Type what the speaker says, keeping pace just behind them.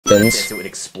weapons. It would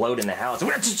explode in the house.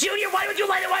 Junior, why would you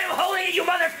light it while I'm holding it, you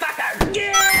motherfucker?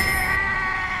 Yeah!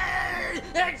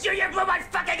 Junior blew my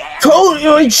fucking hand!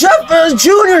 Cody, Jeff,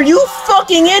 Junior, you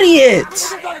fucking idiot!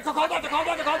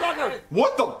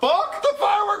 What the fuck? The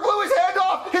firework blew his hand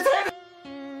off! His hand.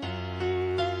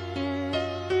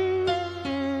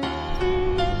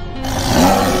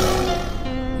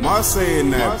 My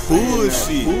saying that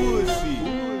bullshit.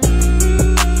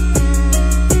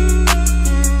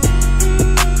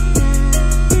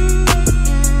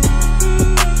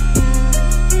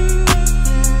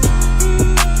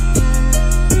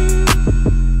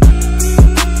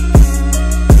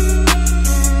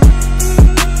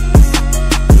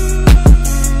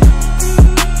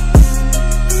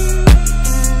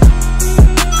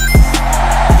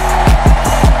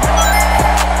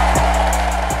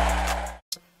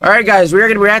 Alright guys, we're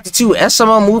going to react to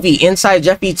SML movie Inside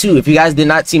Jeffy 2. If you guys did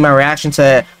not see my reaction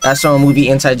to SML movie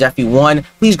Inside Jeffy 1,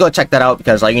 please go check that out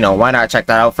because, like, you know, why not check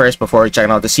that out first before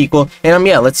checking out the sequel? And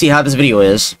yeah, let's see how this video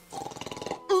is.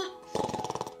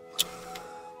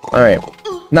 Alright.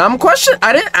 Now I'm questioning,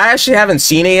 I actually haven't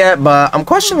seen it yet, but I'm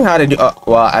questioning how to do,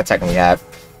 well, I technically have.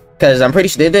 Because I'm pretty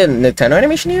sure they did Nintendo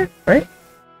animation here, right?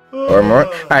 Or more.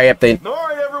 Alright, yep, they...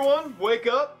 Alright everyone, wake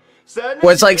up. Sadness.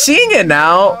 Well, it's like seeing it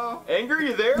now. Anger,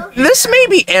 you there? This may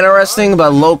be interesting,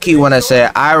 but low-key when I say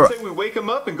I would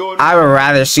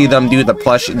rather see them do the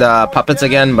puppets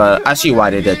again, but I see why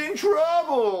they did. In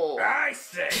trouble. I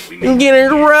say we Get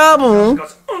in trouble.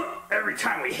 goes, every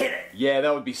time we hit it. Yeah,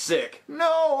 that would be sick.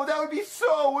 No, that would be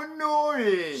so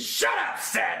annoying. Shut up,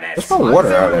 Sadness! There's no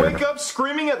water out there. Wake up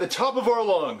screaming at the top of our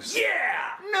lungs. Yeah!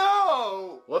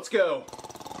 No! Let's go.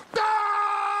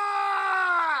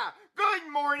 Ah! Good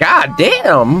morning. God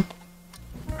damn.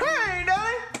 Hey,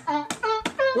 Daddy.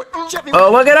 Jeffy,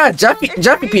 Oh, look at that.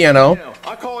 Jeffy piano.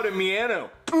 I call it a piano.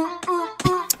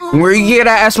 Where you get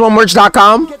at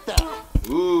SMLmerch.com?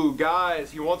 Ooh,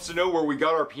 guys, he wants to know where we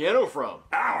got our piano from.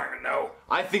 I don't even know.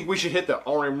 I think we should hit the I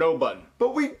don't even know button.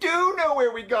 But we do know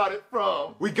where we got it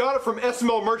from. We got it from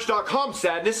SMLmerch.com,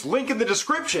 Sadness. Link in the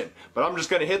description. But I'm just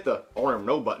gonna hit the I don't even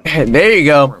know button. There you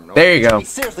go. There you go.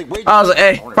 Seriously, I was like,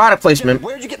 hey, product placement.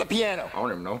 where'd you get the piano? I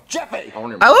don't even know. Jeffy!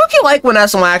 I look like when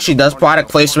SML actually does product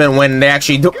placement when they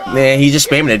actually do. Yeah, he just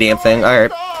spamming the damn thing.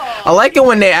 Alright. I like it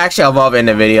when they actually evolve in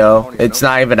the video. It's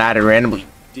not even added randomly.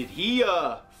 Did he,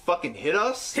 fucking hit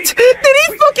us? Did he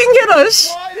fucking hit us?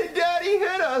 Why did Daddy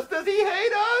hit us? Does he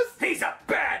hate us? He's a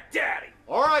bad daddy.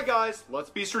 Alright, guys, let's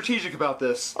be strategic about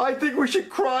this. I think we should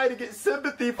cry to get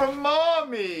sympathy from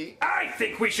Mommy. I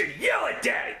think we should yell at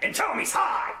Daddy and tell him he's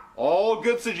high. All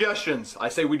good suggestions. I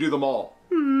say we do them all.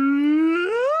 Marvin,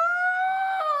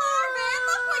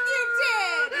 look what you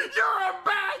did! You're a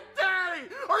bad daddy!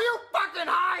 Are you fucking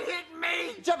high hitting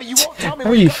me? Jeffy, you won't tell me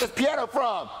where you got this piano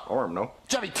from! I don't know.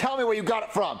 Jeffy, tell me where you got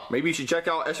it from! Maybe you should check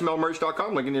out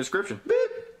SMLmerch.com, link in the description.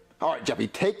 Alright, Jeffy,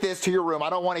 take this to your room. I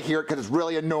don't want to hear it because it's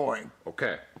really annoying.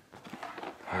 Okay.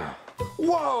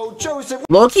 Whoa, Joseph!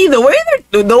 Loki, the way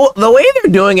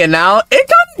they're doing it now, it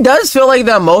kind of does feel like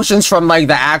the emotions from like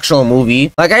the actual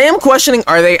movie. Like I am questioning,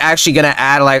 are they actually gonna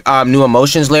add like new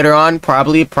emotions later on?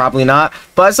 Probably not.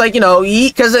 But it's like, you know,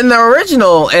 because in the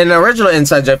original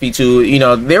Inside Jeffy 2, you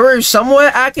know, they were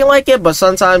somewhat acting like it, but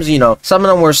sometimes, you know, some of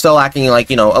them were still acting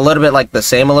like, you know, a little bit like the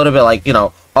same, a little bit like, you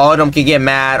know, all of them can get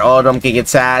mad, all of them can get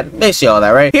sad, basically all that,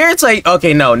 right? Here it's like,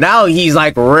 okay, no, now he's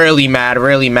like really mad,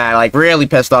 like really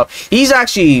pissed off. He's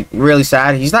actually really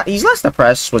sad. He's less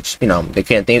depressed, which, you know, they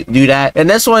can't do that. And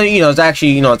this one, you know, it's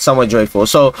actually, you know, it's somewhat joyful.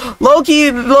 So low-key,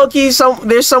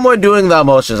 they're somewhat doing the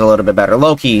emotions a little bit better,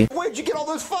 low-key. Where'd you get all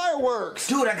those fireworks?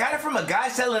 Dude, I got it from a guy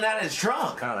selling out of his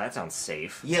trunk. Oh, that sounds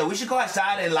safe. Yeah, we should go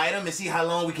outside and light them and see how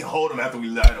long we can hold them after we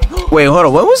light them. Wait, hold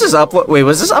on. What was this upload? Wait,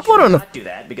 was this upload on the... Not do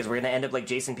that because we're gonna end up like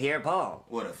Jason Pierre-Paul.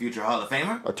 What, a future Hall of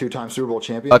Famer? A two-time Super Bowl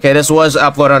champion? Okay, this was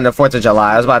uploaded on the 4th of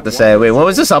July. I was about to say, wait, what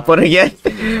was this upload again?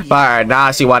 Alright, now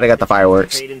I see why they got the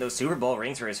fireworks. Trading those Super Bowl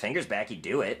rings for his fingers back, he'd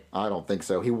do it. I don't think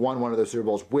so. He won one of those Super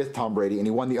Bowls with Tom Brady, and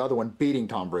he won the other one beating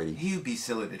Tom Brady. You'd be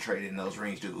silly to trade in those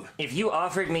rings, dude. If you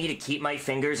offered me to keep my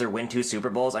fingers or win 2 Super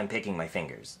Bowls, I'm picking my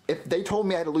fingers. If they told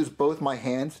me I had to lose both my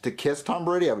hands to kiss Tom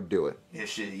Brady, I would do it. Yeah,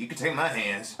 shit, you can take my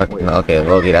hands. Okay,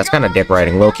 Loki, that's kind of dick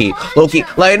riding, low-key.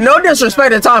 Like, no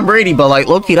disrespect to Tom Brady, but like,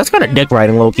 low-key, that's kind of dick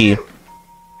riding, low-key.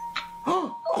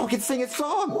 Oh, I can sing its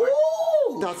song!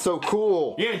 Ooh, that's so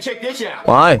cool! Yeah, check this out.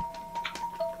 Why?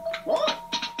 What?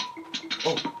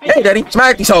 Oh. Hey, Daddy,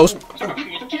 smack these hoes.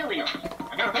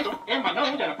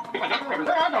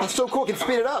 That's so cool, I can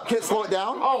speed it up. Can it slow it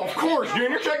down? Oh, of course,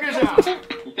 Junior, check this out.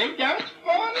 You think that's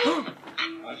funny?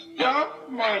 I stuffed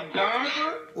my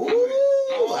diaper.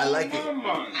 Ooh, I I like it.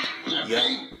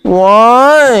 Yeah.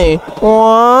 Why?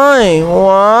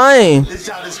 This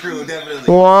shot is screwed,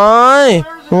 definitely. Why?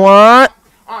 What?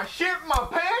 I shit my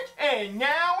pants and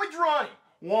now it's running.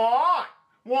 Why?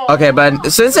 Okay, but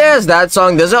since it has that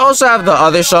song, does it also have the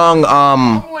other song?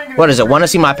 What is it? Want to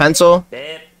see my pencil?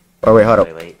 Oh wait, hold up.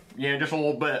 Yeah, just a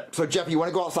little bit. So, Jeff, you want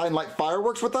to go outside and light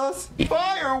fireworks with us?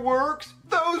 Fireworks?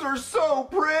 Those are so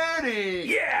pretty.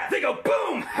 Yeah, they go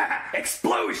boom!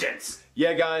 Explosions!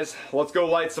 Yeah, guys, let's go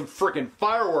light some freaking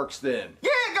fireworks then. Yeah,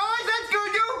 guys, let's go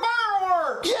do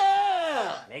fireworks.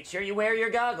 Yeah! Make sure you wear your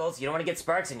goggles. You don't want to get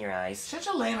sparks in your eyes. Shut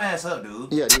your lame ass up,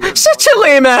 dude. Yeah, Such a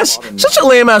lame ass,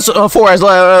 ugly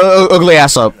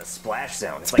ass up. The splash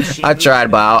zone. It's like shit. I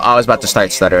tried, but I was about to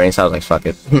start stuttering, so I was like, fuck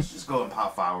it. Just go and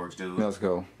pop fireworks, dude. Let's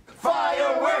go.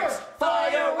 Fireworks!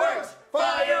 Fireworks!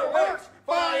 Fireworks!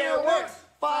 Fireworks!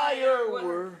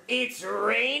 Fireworks! It's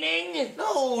raining?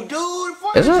 No, dude.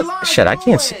 Is it? Shit, I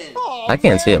can't see. I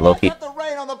can't see it, Loki. Got the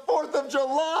rain on the 4th of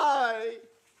July.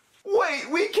 Wait,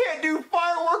 we can't do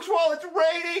fireworks while it's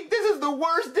raining? This is the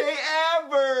worst day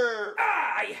ever!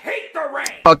 I hate the rain!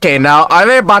 Okay, now are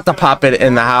they about to pop it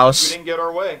in the house? We didn't get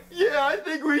our way. Yeah, I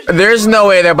think we should. There's no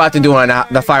way they're about to do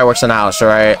the fireworks in the house,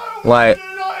 right? Like,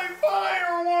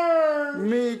 Fireworks!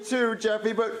 Me too,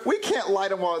 Jeffy, but we can't light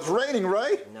them while it's raining,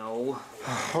 right? No.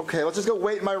 Okay, let's just go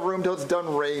wait in my room till it's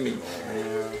done raining.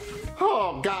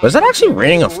 Oh, God. was it actually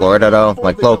raining in Florida though?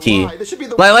 Like low key. This should be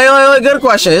the Like, good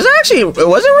question. Is it actually?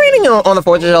 Was it raining on the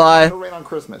 4th of July? It'll rain on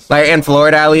Christmas. Like in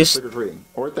Florida at least? Trick-or-treating,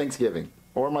 or Thanksgiving,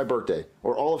 or my birthday,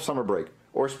 or all of summer break,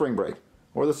 or spring break,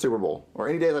 or the Super Bowl, or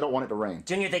any days I don't want it to rain.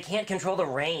 Junior, they can't control the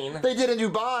rain. They did in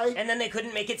Dubai. And then they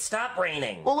couldn't make it stop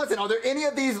raining. Well, listen, are there any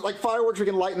of these like fireworks we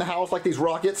can light in the house, like these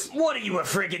rockets? What are you, a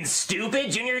friggin'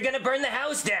 stupid? Junior, you're gonna burn the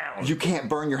house down. You can't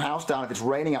burn your house down if it's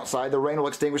raining outside. The rain will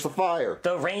extinguish the fire.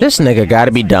 The rain. This nigga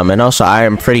gotta be dumb, and also I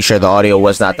am pretty sure the audio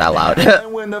was not that loud.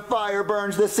 And when the fire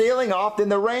burns the ceiling off, then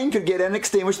the rain could get in and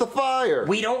extinguish the fire.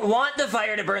 We don't want the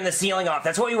fire to burn the ceiling off.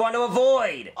 That's what we want to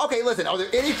avoid. Okay, listen, are there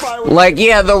any fireworks? Like,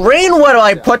 yeah, the rain would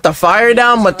like put the fire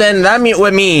down, but then that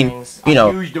would mean, you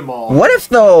know, what if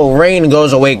the rain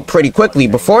goes away pretty quickly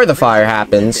before the fire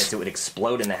happens? It would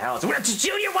explode in the house.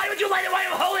 Junior, why would you light it while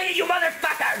I'm holding it, you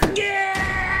motherfucker? Yeah!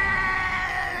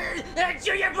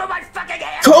 Junior blew my fucking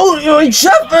hand!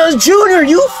 Jeff, Junior,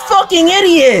 you fucking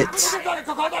idiot!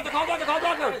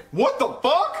 What the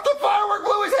fuck? The firework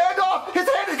blew his hand off! His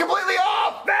hand is completely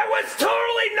off! That was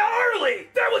totally gnarly!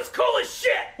 That was cool as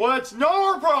shit! Well, that's not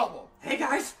our problem. Hey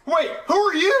guys, Wait, who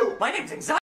are you? my name's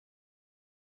Anxiety.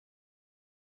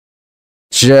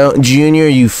 Junior,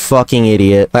 you fucking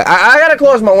idiot. Like, I gotta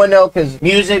close my window because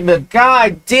music, but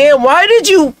god damn, why did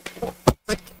you...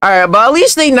 Alright, but at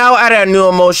least they now added a new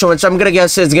emotion, which I'm gonna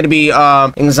guess is gonna be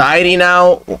anxiety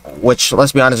now, which,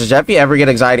 let's be honest, does Jeffy ever get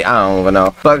anxiety? I don't even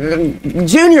know. But,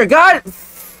 Junior, God...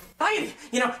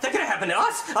 You know, that could have happened to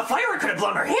us. A firework could have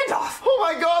blown our hand off. Oh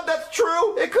my god, that's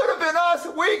true! It could have been us!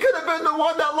 We could have been the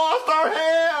one that lost our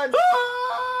hand!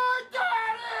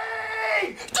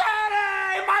 Daddy!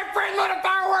 Daddy! My friend lit a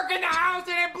firework in the house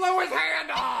and it blew his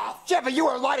hand off! Jeffy, you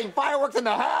were lighting fireworks in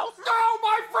the house? No,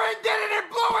 my friend did it and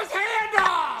blew his hand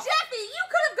off! Jeffy, you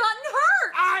could have gotten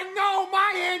hurt! I know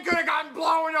my hand could have gotten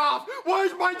blown off! Why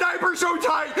is my diaper so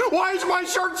tight? Why is my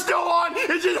shirt still on?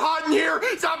 Is it hot in here?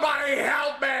 Somebody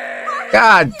help me!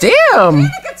 God damn!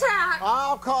 Panic attack!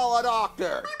 I'll call a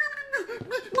doctor.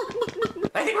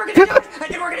 I think we're gonna die! I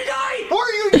think we're gonna die! What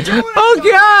are you doing? Oh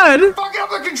god! Fucking up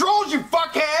the controls, you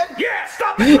fuckhead! Yeah,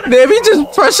 stop it! Maybe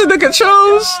just pressing the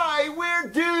controls. Die, we're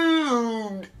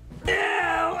doomed!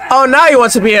 Oh, now he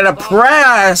wants to be in a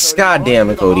press. God damn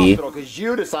it, Cody. Because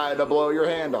you decided to blow your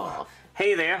hand off.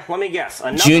 Hey there, let me guess.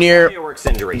 Another Junior. fireworks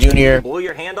injury. Junior. You blew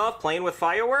your hand off playing with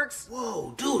fireworks?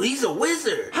 Whoa, dude, he's a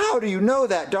wizard. How do you know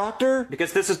that, doctor?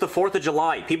 Because this is the 4th of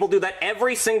July. People do that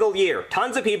every single year.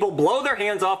 Tons of people blow their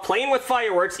hands off playing with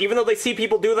fireworks, even though they see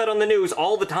people do that on the news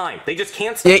all the time. They just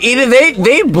can't stop. Yeah, either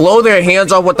they blow their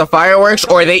hands off with the fireworks,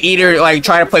 or they either like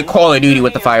try to play Call of Duty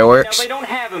with the Now fireworks. they don't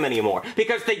have them anymore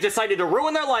because they decided to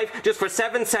ruin their life just for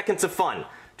 7 seconds of fun.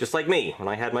 Just like me when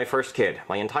I had my first kid.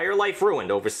 My entire life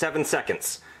ruined over 7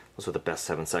 seconds. Those were the best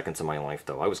 7 seconds of my life,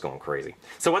 though. I was going crazy.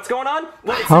 So what's going on?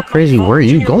 Well, it's How not my crazy fault. were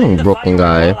you Junior going, lit the Brooklyn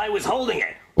firework guy? while I was holding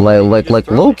it. Like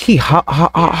low key,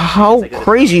 how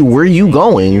crazy were you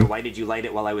going? Why did you light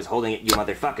it while I was holding it, you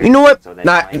motherfucker? You know what? So that's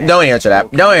Nah, why I don't answer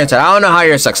that. Don't answer that. I don't know how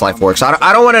your sex life works.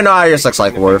 I don't want to know how your sex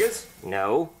life works.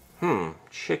 No?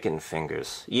 Chicken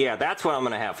fingers. Yeah, that's what I'm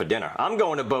gonna have for dinner. I'm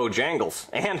going to Bojangles.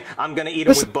 And I'm gonna eat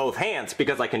them with both hands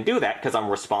because I can do that because I'm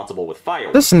responsible with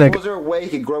fireworks. This nigga. Was there a way he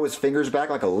could grow his fingers back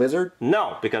like a lizard?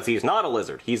 No, because he's not a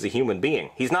lizard. He's a human being.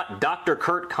 He's not Dr.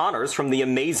 Kurt Connors from The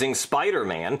Amazing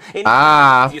Spider-Man.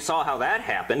 You saw how that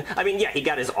happened. I mean, yeah, he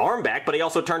got his arm back, but he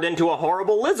also turned into a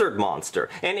horrible lizard monster.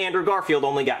 And Andrew Garfield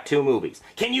only got 2 movies.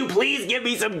 Can you please give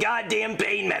me some goddamn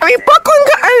pain medicine? I mean,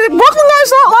 Brooklyn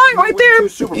guy's not lying right there.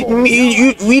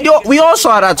 We all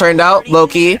saw how that turned out,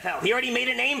 low-key. He already made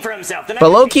a name for himself. But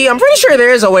low-key, I'm pretty sure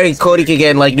there is a way Cody could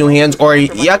get like new hands, or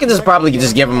y'all can just probably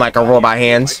just give him like a robot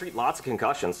hands. I treat lots of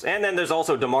concussions. And then there's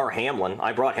also Damar Hamlin.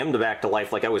 I brought him back to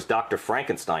life like I was Dr.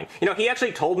 Frankenstein. You know, he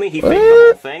actually told me he faked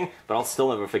the whole thing, but I'll still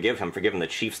never forgive him for giving the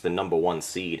Chiefs the #1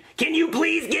 seed. Can you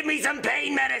please give me some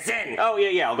pain medicine? Oh,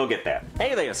 yeah, I'll go get that.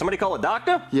 Hey there, somebody call a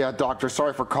doctor? Yeah, doctor,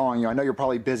 sorry for calling you. I know you're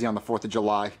probably busy on the 4th of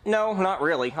July. No, not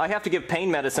really. I have to give pain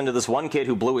medicine to this one kid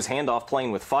who blew his hand off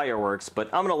playing with fireworks, but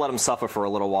I'm gonna let him suffer for a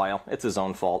little while. It's his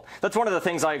own fault. That's one of the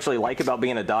things I actually like about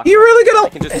being a doctor. You really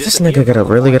this nigga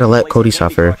really gonna let Cody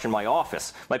suffer. In my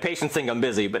office. My patients think I'm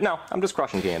busy, but no, I'm just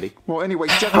crushing candy. Well, anyway,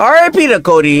 R.I.P. to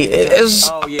Cody.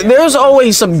 There's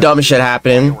always some dumb shit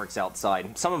happening.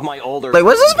 Outside. Some of my older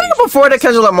was this video before the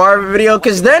Kendrick Lamar video?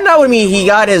 Because then that would mean he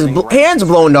got his hands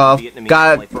blown off,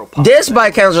 got dissed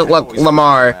by Kendrick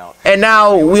Lamar. And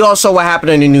now we all saw what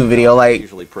happened in the new video. Like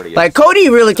Cody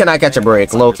really cannot catch a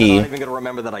break, low-key. I'm not even gonna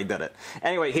remember that I did it.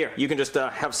 Anyway, here, you can just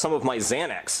have some of my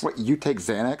Xanax. What, you take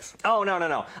Xanax? Oh,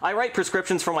 no. I write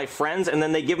prescriptions for my friends, and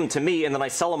then they give them to me, and then I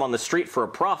sell them on the street for a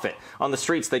profit. On the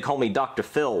streets, they call me Dr.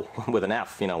 Phil, with an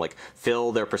F, you know, like,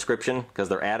 fill their prescription, because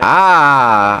they're addicts.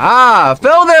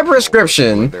 Fill their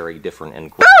prescription. Very different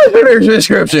and fill their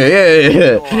prescription,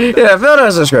 yeah, fill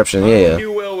their prescription, yeah.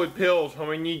 Do well with pills. I'm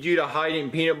gonna need you to hide it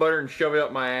in peanut butter and shove it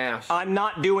up my ass. I'm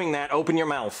not doing that. Open your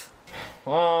mouth.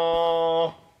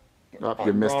 Oh. Why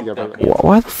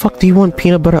the fuck do you want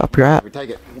peanut butter up your ass?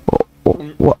 Take it.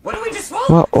 What do we just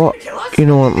swallow? You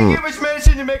know what? Give us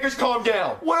medicine to make us calm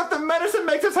down. What if the medicine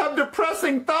makes us have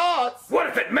depressing thoughts? What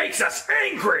if it makes us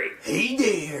angry? Hey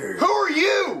there. Who are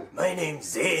you? My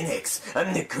name's Xanax.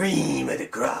 I'm the cream of the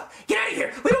crop. Get out of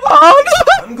here.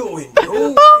 I'm going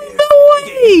nowhere. No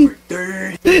way! No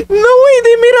way!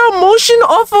 They made a motion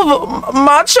off of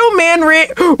Macho Man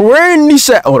Randy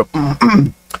Savage.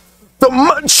 The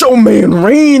Macho Man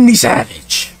Randy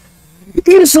Savage.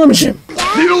 Eat a Slim Jim.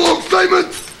 Need a long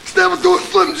statement. Step into a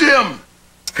Slim Jim.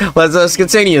 Let's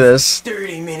continue this.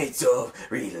 30 minutes of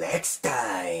relax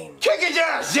time. Kick his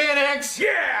ass, Xanax.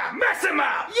 Yeah, mess him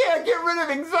up. Yeah, get rid of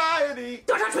anxiety.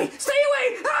 Don't touch me. Stay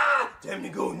away. Time to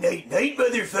go night-night,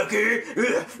 motherfucker.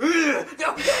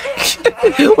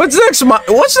 What's next?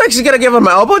 What's next? You gonna give him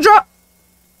an elbow drop?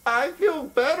 I feel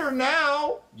better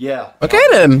now. Yeah. Okay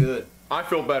then. Good. I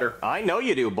feel better. I know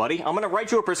you do, buddy. I'm gonna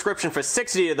write you a prescription for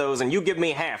 60 of those, and you give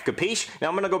me half, capiche? Now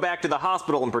I'm gonna go back to the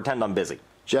hospital and pretend I'm busy.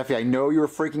 Jeffy, I know you were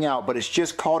freaking out, but it's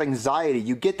just called anxiety.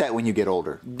 You get that when you get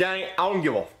older. Dang, I don't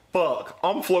give a fuck.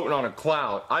 I'm floating on a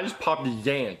cloud. I just popped the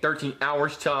Xan. 13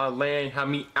 hours till I land, have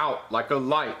me out like a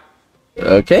light.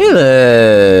 Okay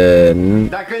then.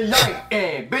 Like a light,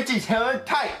 and bitches hella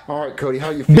tight. Alright, Cody, how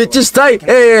you feeling? Bitches tight.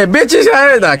 Hey, bitches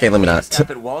tight. Okay, let me not. Stop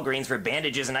at Walgreens for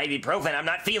bandages and ibuprofen. I'm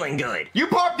not feeling good. You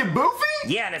popped a boofy?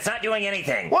 Yeah, and it's not doing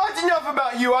anything. Well, that's enough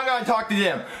about you. I gotta talk to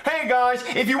them. Hey guys,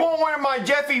 if you want one of my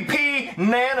Jeffy P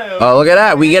Nano. Oh, look at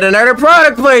that. We get another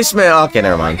product placement. Okay,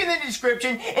 never mind. Link in the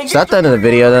description. And Is that the end of the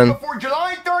video then? Before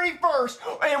July 31st,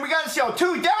 and we gotta sell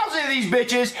 2,000 of these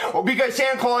bitches because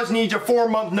Santa Claus needs a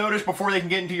 4-month notice before they can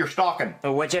get into your stocking.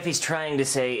 What Jeffy's trying to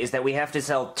say is that we have to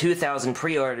sell 2,000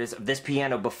 pre-orders of this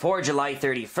piano before July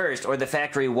 31st, or the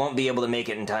factory won't be able to make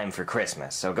it in time for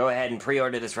Christmas. So go ahead and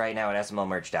pre-order this right now at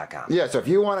smlmerch.com. Yeah, so if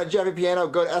you want a Jeffy piano,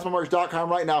 go to smlmerch.com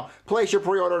right now. Place your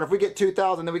pre-order, and if we get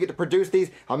 2,000, then we get to produce these,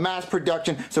 a mass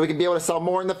production, so we can be able to sell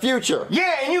more in the future.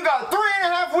 Yeah, and you got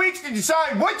 3.5 weeks to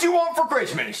decide what you want for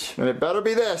Christmas. And it better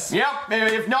be this. Yep,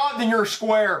 and if not, then you're a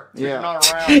square. Yeah. You're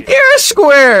not around. You're a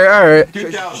square. All right.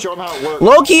 2,000. Show them how it works.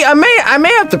 Low-key, I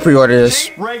may have to pre-order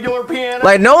this. Regular piano.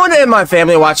 Like, no one in my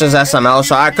family watches SML,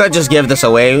 so I could just give this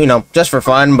away, you know, just for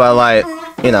fun, but, like,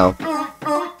 you know,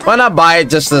 why not buy it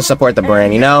just to support the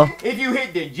brand, you know? If you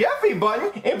hit the Jeffy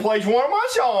button, it plays one of my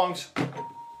songs.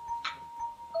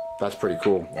 That's pretty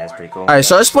cool. Yeah, that's pretty cool. Alright,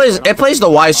 so it plays the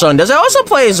Y song. Does it also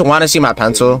play Wanna See My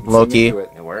Pencil, low-key?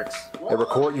 It works. You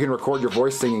can record your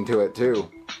voice singing to it, too.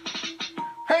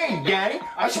 Hey, gang,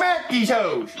 I smacked these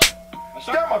hoes.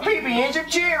 Stuck my pee-pee in some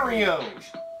Cheerios.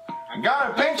 I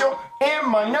got a pencil in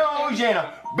my nose and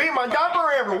I beat my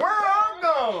diaper everywhere I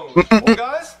knows? Well,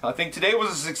 guys, I think today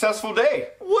was a successful day.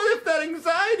 What if that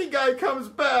anxiety guy comes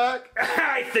back?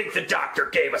 I think the doctor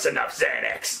gave us enough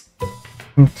Xanax.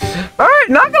 Alright,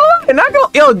 not gonna lie,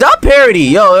 yo, dub parody.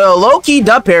 Yo, low-key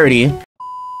dub parody.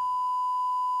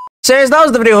 Serious, that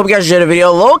was the video. Hope you guys enjoyed the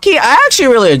video. Low-key, I actually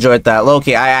really enjoyed that.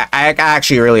 Low-key, I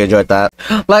actually really enjoyed that.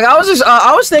 Like, I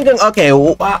was thinking, okay,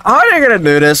 how are they gonna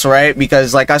do this, right?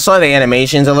 Because, like, I saw the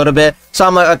animations a little bit. So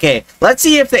I'm like, okay, let's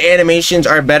see if the animations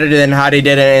are better than how they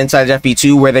did it inside Jeffy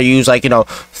 2, where they use, like, you know,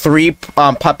 3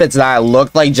 puppets that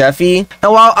looked like Jeffy.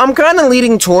 And while I'm kind of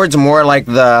leaning towards more like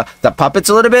the puppets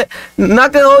a little bit,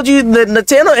 not gonna hold you, the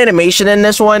tail animation in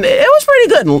this one, it was pretty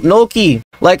good, low-key.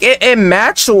 Like, it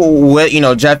matched with, you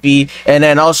know, Jeffy, and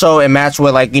then also it matched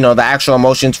with, like, you know, the actual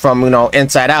emotions from, you know,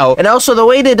 Inside Out. And also the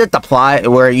way they did the plot,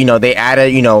 where, you know, they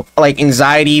added, you know, like,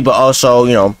 anxiety, but also,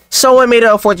 you know, someone made it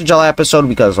a 4th of July episode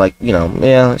because, like, you know,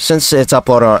 yeah, since it's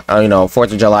uploaded on, you know,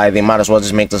 4th of July, they might as well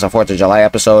just make this a 4th of July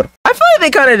episode. I feel like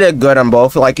they kind of did good on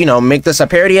both, like, you know, make this a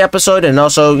parody episode and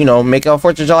also, you know, make it a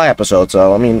 4th of July episode.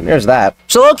 So, I mean, there's that.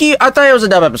 So, low-key, I thought it was a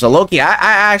dub episode. Low-key, I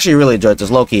actually really enjoyed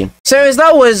this, low-key. So, anyways,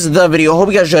 that was the video. Hope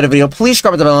you guys enjoyed the video. Please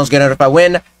subscribe to the bell and get notified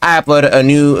when I upload a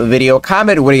new video.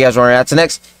 Comment what do you guys want to react to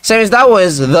next. So, anyways, that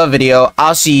was the video.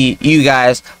 I'll see you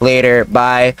guys later.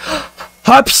 Bye.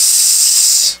 Peace.